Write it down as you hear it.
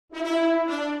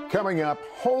Coming up,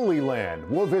 Holy Land.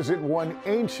 We'll visit one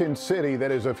ancient city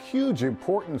that is of huge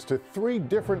importance to 3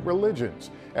 different religions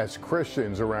as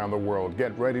Christians around the world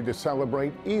get ready to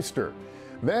celebrate Easter.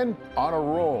 Then, on a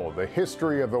roll, the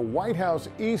history of the White House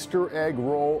Easter egg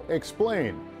roll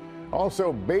explained.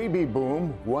 Also, baby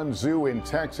boom. One zoo in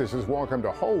Texas has welcomed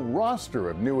a whole roster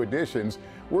of new additions.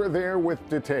 We're there with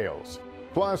details.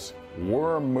 Plus,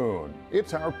 Worm Moon.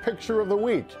 It's our picture of the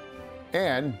week.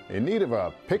 And in need of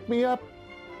a pick-me-up?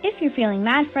 If you're feeling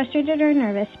mad, frustrated, or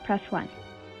nervous, press 1.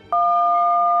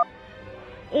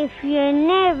 If you're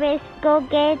nervous, go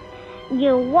get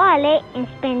your wallet and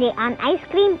spend it on ice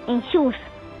cream and shoes.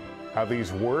 How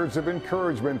these words of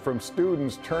encouragement from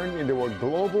students turned into a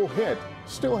global hit,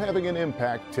 still having an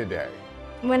impact today.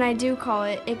 When I do call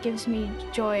it, it gives me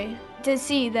joy to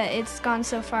see that it's gone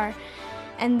so far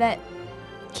and that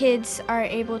kids are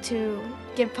able to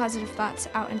give positive thoughts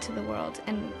out into the world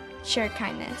and share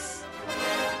kindness.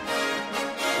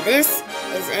 This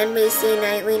is NBC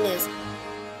Nightly News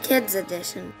Kids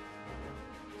Edition.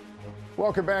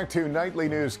 Welcome back to Nightly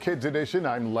News Kids Edition.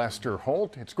 I'm Lester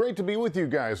Holt. It's great to be with you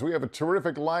guys. We have a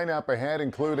terrific lineup ahead,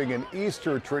 including an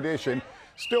Easter tradition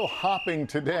still hopping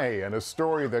today and a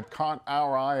story that caught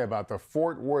our eye about the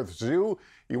Fort Worth Zoo.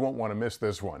 You won't want to miss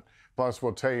this one. Plus,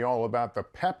 we'll tell you all about the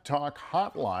Pep Talk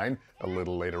Hotline a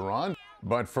little later on.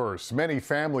 But first, many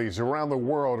families around the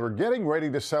world are getting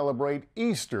ready to celebrate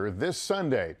Easter this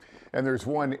Sunday. And there's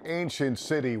one ancient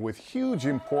city with huge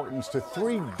importance to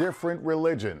 3 different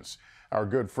religions. Our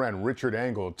good friend Richard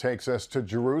Engel takes us to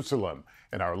Jerusalem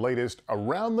in our latest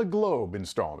Around the Globe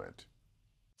installment.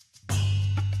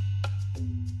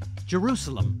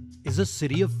 Jerusalem is a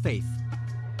city of faith.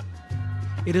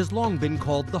 It has long been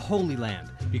called the Holy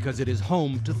Land because it is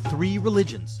home to 3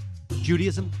 religions: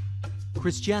 Judaism,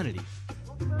 Christianity,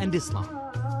 and Islam.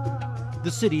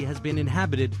 The city has been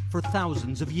inhabited for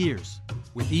thousands of years,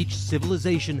 with each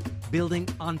civilization building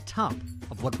on top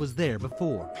of what was there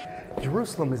before.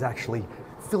 Jerusalem is actually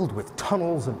filled with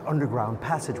tunnels and underground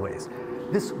passageways.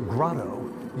 This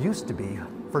grotto used to be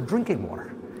for drinking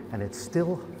water, and it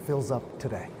still fills up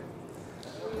today.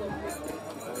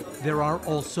 There are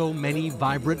also many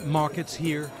vibrant markets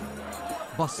here,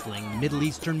 bustling Middle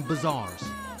Eastern bazaars.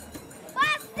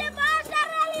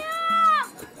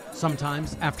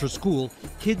 Sometimes, after school,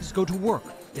 kids go to work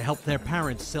to help their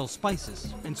parents sell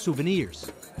spices and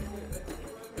souvenirs.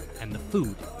 And the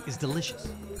food is delicious.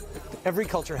 Every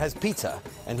culture has pizza,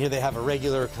 and here they have a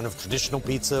regular kind of traditional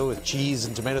pizza with cheese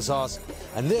and tomato sauce.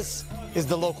 And this is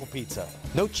the local pizza.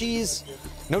 No cheese,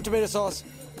 no tomato sauce,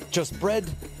 just bread,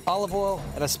 olive oil,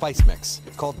 and a spice mix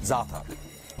called za'atar.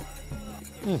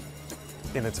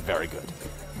 And it's very good.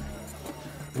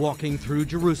 Walking through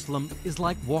Jerusalem is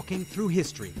like walking through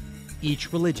history.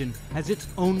 Each religion has its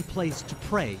own place to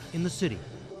pray in the city.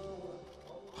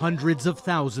 Hundreds of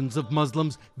thousands of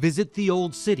Muslims visit the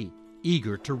old city,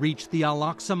 eager to reach the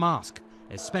Al-Aqsa Mosque,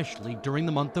 especially during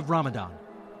the month of Ramadan.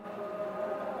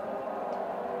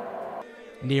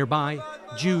 Nearby,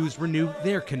 Jews renew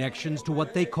their connections to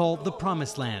what they call the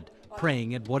Promised Land,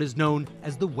 praying at what is known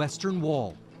as the Western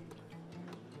Wall.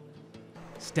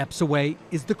 Steps away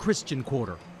is the Christian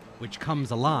Quarter, which comes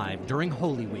alive during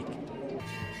Holy Week.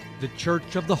 The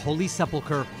Church of the Holy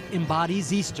Sepulchre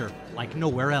embodies Easter like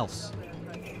nowhere else.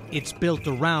 It's built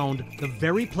around the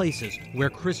very places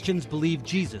where Christians believe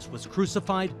Jesus was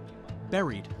crucified,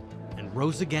 buried, and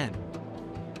rose again.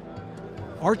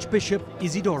 Archbishop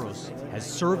Isidoros has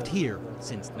served here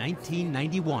since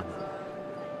 1991.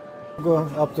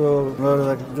 Going up to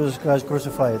where Jesus Christ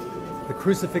crucified. The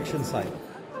crucifixion site.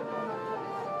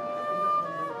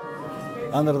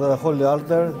 Under the holy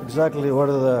altar, exactly where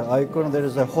the icon, there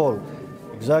is a hole.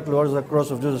 Exactly where the cross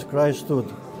of Jesus Christ stood.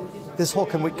 This hole,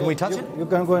 can we touch it? You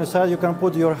can go inside, you can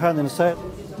put your hand inside.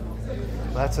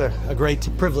 That's a great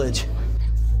privilege.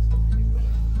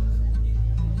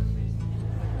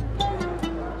 And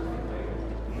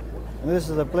this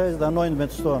is the place, the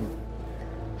anointment stone.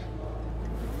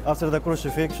 After the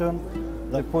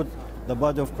crucifixion, they put the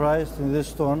body of Christ in this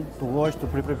stone to wash, to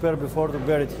prepare before to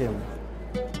bury him.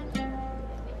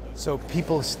 So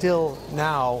people still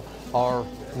now are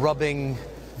rubbing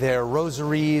their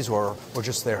rosaries or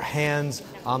just their hands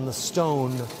on the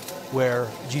stone where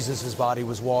Jesus' body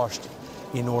was washed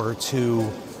in order to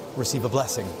receive a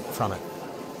blessing from it.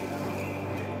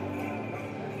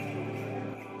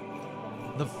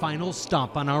 The final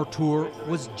stop on our tour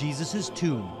was Jesus'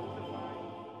 tomb.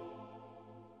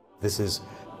 This is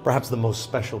perhaps the most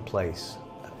special place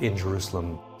in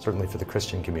Jerusalem, certainly for the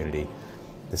Christian community.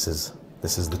 This is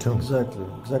the tomb.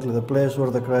 Exactly the place where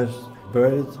the Christ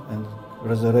buried and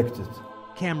resurrected.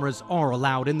 cameras are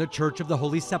allowed in the Church of the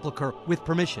Holy Sepulchre with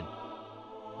permission,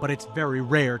 but it's very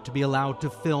rare to be allowed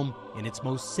to film in its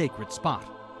most sacred spot.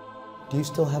 Do you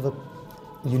still have a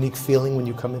unique feeling when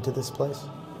you come into this place?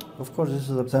 Of course, this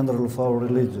is the center of our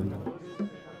religion.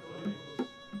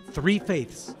 3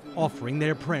 faiths offering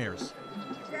their prayers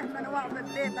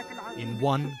in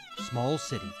one small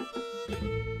city.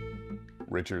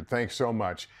 Richard, thanks so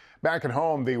much. Back at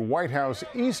home, the White House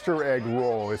Easter egg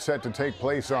roll is set to take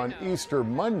place on Easter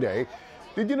Monday.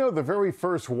 Did you know the very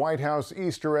first White House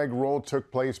Easter egg roll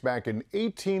took place back in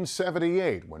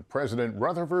 1878 when President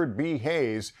Rutherford B.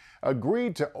 Hayes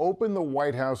agreed to open the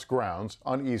White House grounds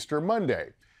on Easter Monday?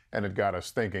 And it got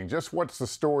us thinking, just what's the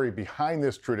story behind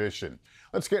this tradition?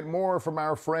 Let's get more from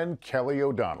our friend Kelly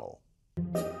O'Donnell.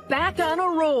 Back on a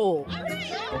roll.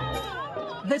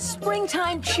 The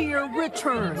springtime cheer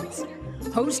returns.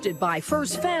 Hosted by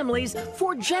First Families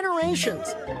for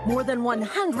generations, more than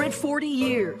 140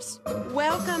 years.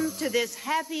 Welcome to this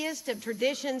happiest of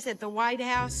traditions at the White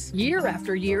House. Year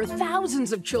after year,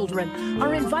 thousands of children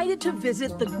are invited to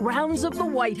visit the grounds of the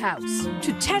White House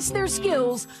to test their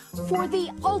skills for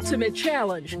the ultimate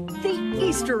challenge, the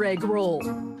Easter egg roll.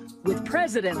 With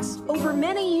presidents over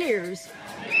many years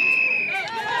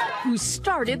who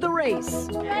started the race.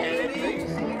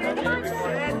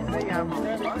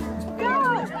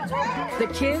 The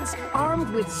kids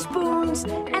armed with spoons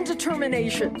and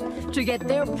determination to get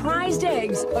their prized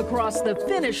eggs across the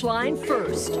finish line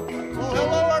first. Oh,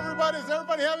 hello, everybody. Is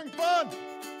everybody having fun?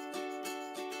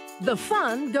 The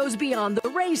fun goes beyond the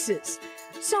races.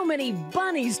 So many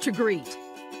bunnies to greet,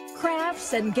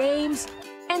 crafts and games,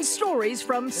 and stories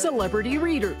from celebrity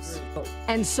readers.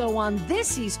 And so on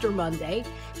this Easter Monday,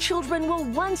 children will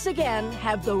once again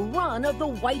have the run of the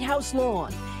White House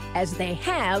lawn, as they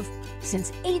have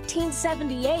since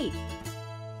 1878.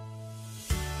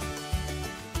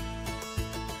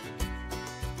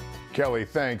 Kelly,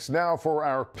 thanks. Now for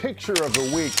our picture of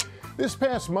the week. This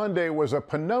past Monday was a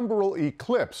penumbral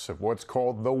eclipse of what's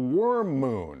called the worm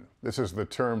moon. This is the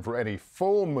term for any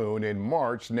full moon in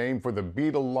March, named for the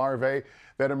beetle larvae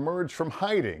that emerge from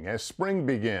hiding as spring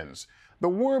begins. The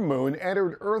worm moon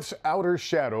entered Earth's outer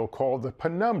shadow called the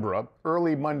penumbra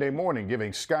early Monday morning,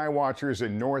 giving sky watchers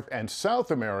in North and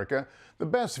South America the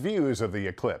best views of the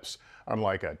eclipse.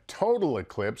 Unlike a total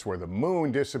eclipse where the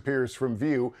moon disappears from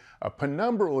view, a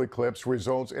penumbral eclipse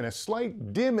results in a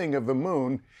slight dimming of the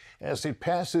moon as it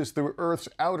passes through Earth's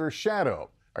outer shadow,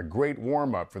 a great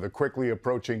warm-up for the quickly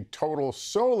approaching total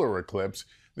solar eclipse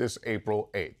this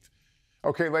April 8th.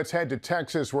 Okay, let's head to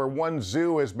Texas, where one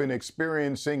zoo has been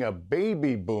experiencing a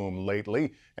baby boom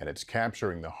lately, and it's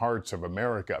capturing the hearts of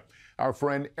America. Our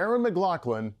friend Erin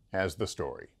McLaughlin has the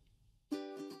story.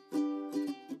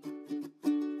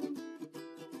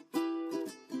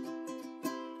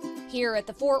 Here at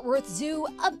the Fort Worth Zoo,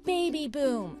 a baby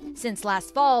boom. Since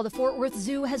last fall, the Fort Worth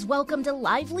Zoo has welcomed a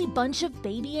lively bunch of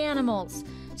baby animals,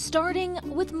 starting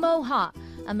with Moha,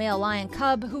 a male lion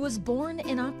cub who was born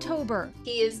in October.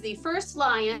 He is the first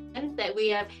lion that we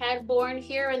have had born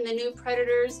here in the new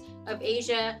Predators of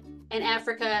Asia and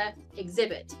Africa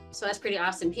exhibit. So that's pretty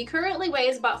awesome. He currently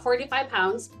weighs about 45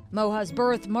 pounds. Moha's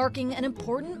birth marking an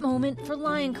important moment for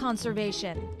lion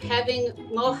conservation. Having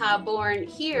Moha born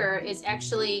here is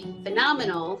actually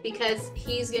phenomenal because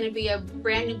he's going to be a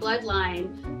brand new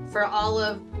bloodline for all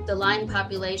of the lion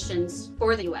populations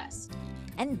for the U.S.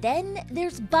 And then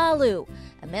there's Balu,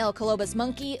 a male colobus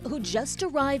monkey who just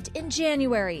arrived in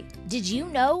January. Did you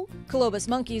know colobus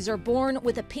monkeys are born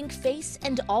with a pink face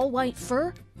and all-white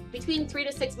fur? Between 3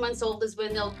 to 6 months old is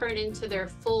when they'll turn into their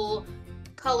full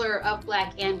color of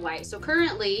black and white. So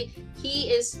currently, he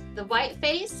is the white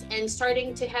face and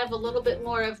starting to have a little bit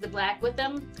more of the black with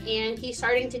him, and he's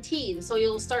starting to teeth. So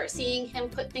you'll start seeing him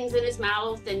put things in his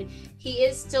mouth, and he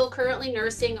is still currently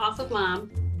nursing off of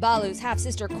mom. Balu's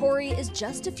half-sister Corey is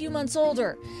just a few months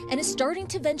older and is starting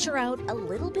to venture out a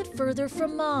little bit further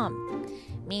from mom.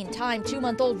 Meantime,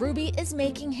 2-month-old Ruby is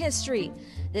making history.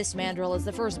 This mandrill is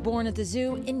the first born at the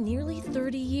zoo in nearly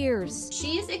 30 years.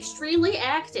 She is extremely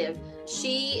active.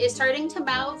 She is starting to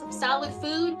mouth solid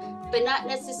food, but not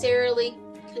necessarily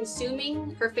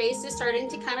consuming. Her face is starting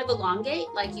to kind of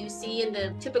elongate, like you see in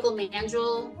the typical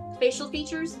mandrill facial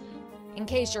features. In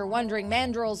case you're wondering,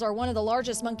 mandrills are one of the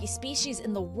largest monkey species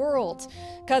in the world.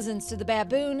 Cousins to the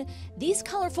baboon, these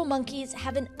colorful monkeys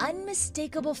have an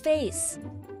unmistakable face.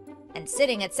 And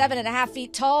sitting at 7.5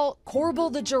 feet tall,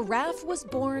 Corbel the giraffe was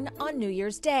born on New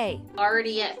Year's Day.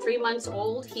 Already at 3 months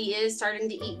old, he is starting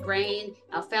to eat grain,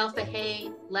 alfalfa hay,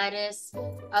 lettuce,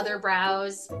 other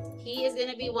browse. He is going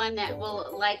to be one that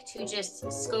will like to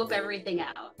just scope everything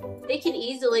out. They can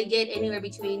easily get anywhere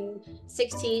between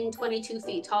 16, 22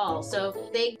 feet tall. So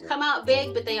they come out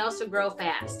big, but they also grow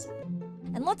fast.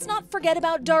 And let's not forget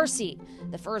about Darcy,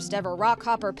 the first ever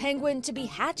rockhopper penguin to be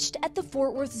hatched at the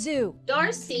Fort Worth Zoo.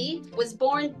 Darcy was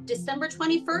born December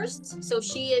 21st, so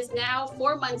she is now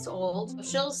 4 months old.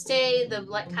 She'll stay the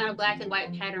kind of black and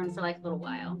white pattern for like a little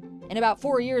while. In about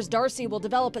 4 years, Darcy will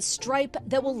develop a stripe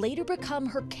that will later become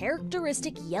her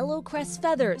characteristic yellow crest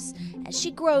feathers as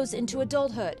she grows into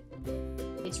adulthood.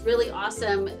 It's really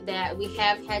awesome that we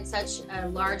have had such a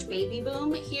large baby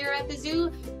boom here at the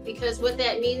zoo, because what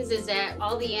that means is that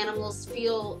all the animals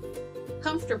feel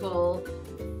comfortable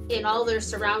in all their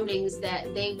surroundings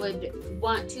that they would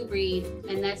want to breed,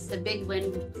 and that's the big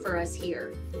win for us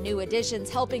here. New additions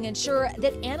helping ensure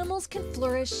that animals can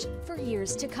flourish for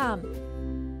years to come.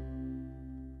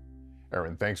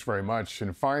 Erin, thanks very much.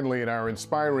 And finally, in our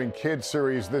Inspiring Kids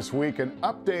series this week, an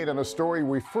update on a story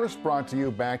we first brought to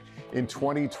you back in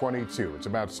 2022. It's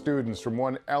about students from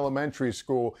one elementary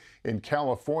school in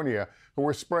California who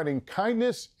are spreading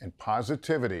kindness and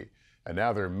positivity. And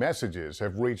now their messages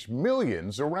have reached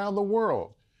millions around the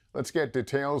world. Let's get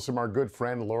details from our good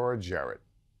friend Laura Jarrett.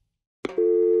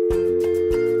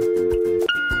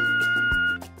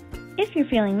 If you're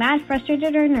feeling mad,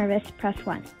 frustrated, or nervous, press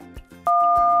 1.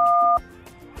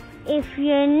 If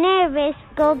you're nervous,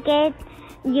 go get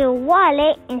your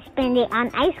wallet and spend it on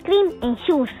ice cream and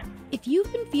shoes. If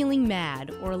you've been feeling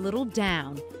mad or a little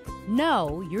down,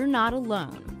 know you're not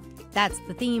alone. That's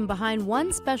the theme behind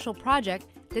one special project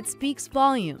that speaks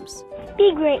volumes.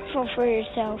 Be grateful for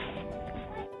yourself.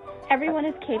 Everyone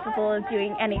is capable of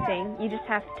doing anything. You just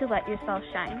have to let yourself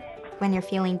shine. When you're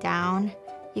feeling down,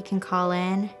 you can call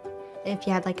in. If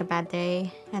you had like a bad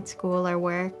day at school or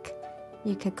work,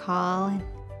 you could call.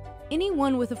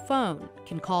 Anyone with a phone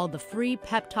can call the free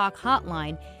Pep Talk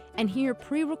hotline and hear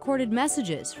pre-recorded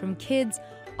messages from kids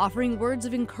offering words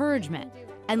of encouragement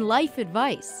and life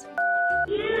advice.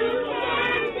 You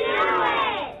can do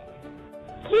it!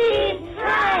 Keep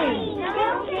trying!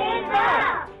 Don't give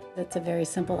up! It's a very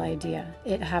simple idea.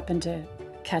 It happened to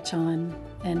catch on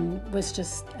and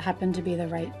happened to be the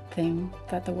right thing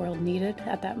that the world needed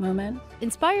at that moment.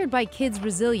 Inspired by kids'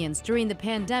 resilience during the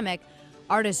pandemic,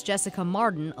 artist Jessica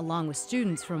Martin, along with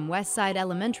students from Westside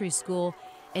Elementary School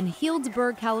in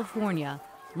Healdsburg, California,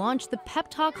 launched the Pep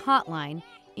Talk Hotline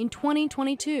in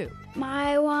 2022.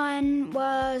 My one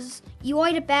was, you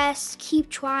are the best, keep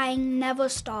trying, never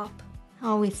stop.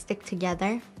 Always stick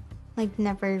together,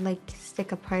 never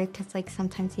stick apart, because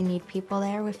sometimes you need people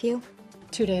there with you.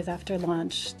 2 days after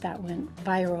launch, that went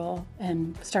viral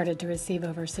and started to receive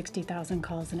over 60,000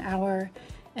 calls an hour.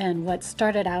 And what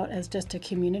started out as just a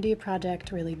community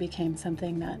project really became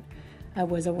something that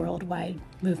was a worldwide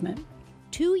movement.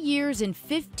 2 years and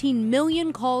 15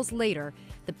 million calls later,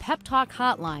 the Pep Talk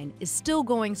hotline is still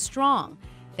going strong,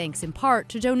 thanks in part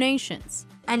to donations.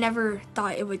 I never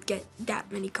thought it would get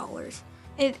that many callers.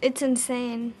 It's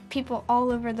insane. People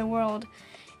all over the world,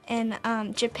 in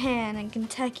Japan and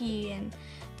Kentucky and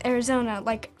Arizona,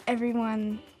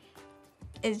 everyone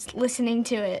is listening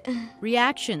to it.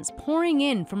 Reactions pouring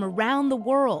in from around the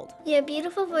world. Your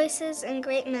beautiful voices and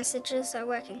great messages are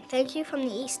working. Thank you from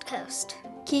the East Coast.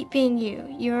 Keep being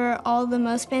you. You're all the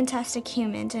most fantastic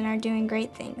humans and are doing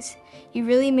great things. You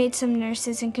really made some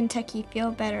nurses in Kentucky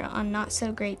feel better on not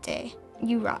so great day.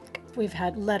 You rock. We've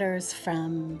had letters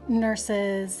from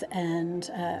nurses and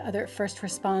other first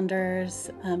responders,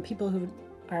 people who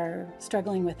are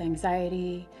struggling with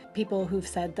anxiety, people who've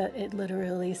said that it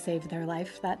literally saved their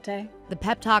life that day. The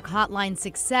Pep Talk hotline's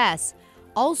success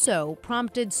also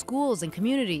prompted schools and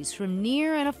communities from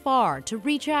near and afar to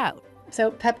reach out. So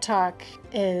Pep Talk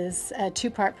is a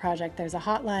two-part project. There's a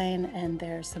hotline and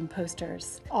there's some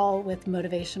posters, all with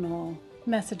motivational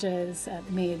messages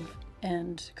made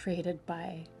and created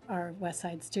by our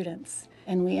Westside students.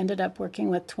 And we ended up working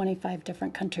with 25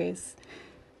 different countries.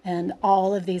 And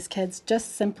all of these kids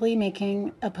just simply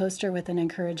making a poster with an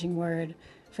encouraging word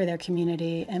for their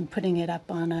community and putting it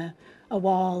up on a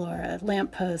wall or a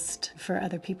lamppost for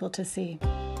other people to see.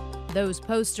 Those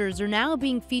posters are now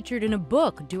being featured in a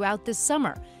book due out this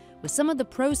summer, with some of the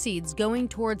proceeds going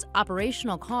towards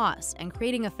operational costs and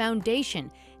creating a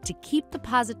foundation to keep the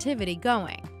positivity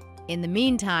going. In the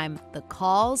meantime, the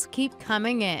calls keep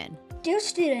coming in. Dear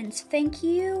students, thank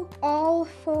you all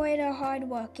for the hard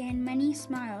work and many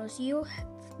smiles you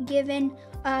have given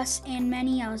us and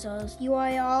many others. You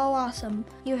are all awesome.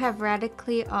 You have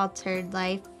radically altered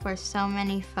life for so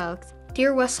many folks.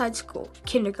 Dear Westside School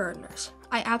kindergartners,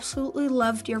 I absolutely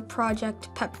loved your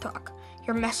project Pep Talk.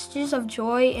 Your messages of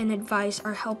joy and advice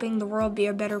are helping the world be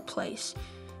a better place.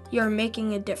 you're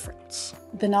making a difference.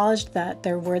 The knowledge that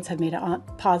their words have made a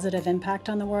positive impact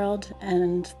on the world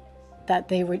and that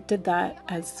they did that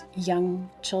as young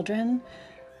children,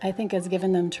 I think has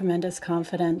given them tremendous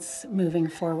confidence moving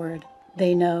forward.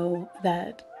 They know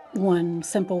that one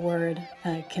simple word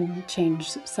can change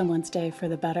someone's day for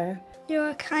the better.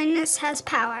 Your kindness has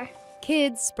power.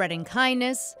 Kids spreading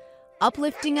kindness,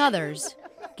 uplifting others,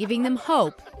 giving them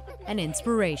hope and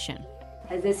inspiration.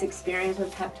 Has this experience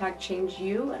with Pep Talk changed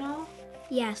you at all?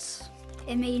 Yes,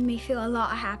 it made me feel a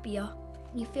lot happier.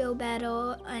 You feel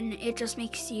better and it just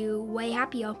makes you way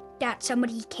happier that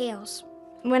somebody cares.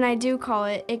 When I do call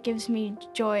it, it gives me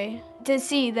joy to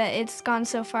see that it's gone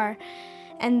so far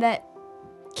and that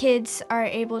kids are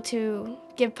able to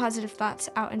give positive thoughts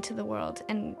out into the world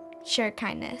and share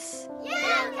kindness.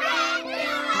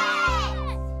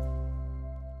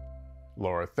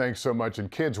 Laura, thanks so much.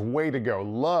 And kids, way to go.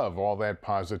 Love all that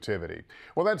positivity.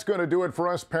 Well, that's going to do it for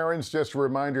us parents. Just a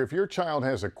reminder, if your child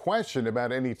has a question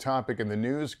about any topic in the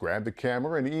news, grab the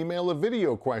camera and email a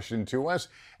video question to us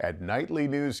at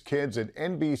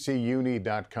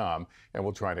NightlyNewsKids@NBCUni.com, and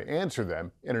we'll try to answer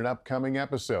them in an upcoming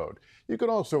episode. You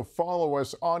can also follow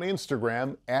us on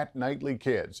Instagram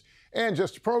 @NightlyKids. And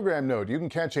just a program note, you can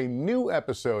catch a new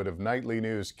episode of Nightly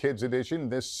News Kids Edition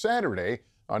this Saturday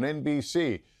on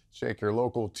NBC. Check your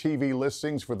local TV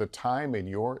listings for the time in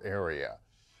your area.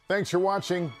 Thanks for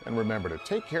watching, and remember to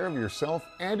take care of yourself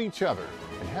and each other,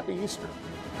 and happy Easter.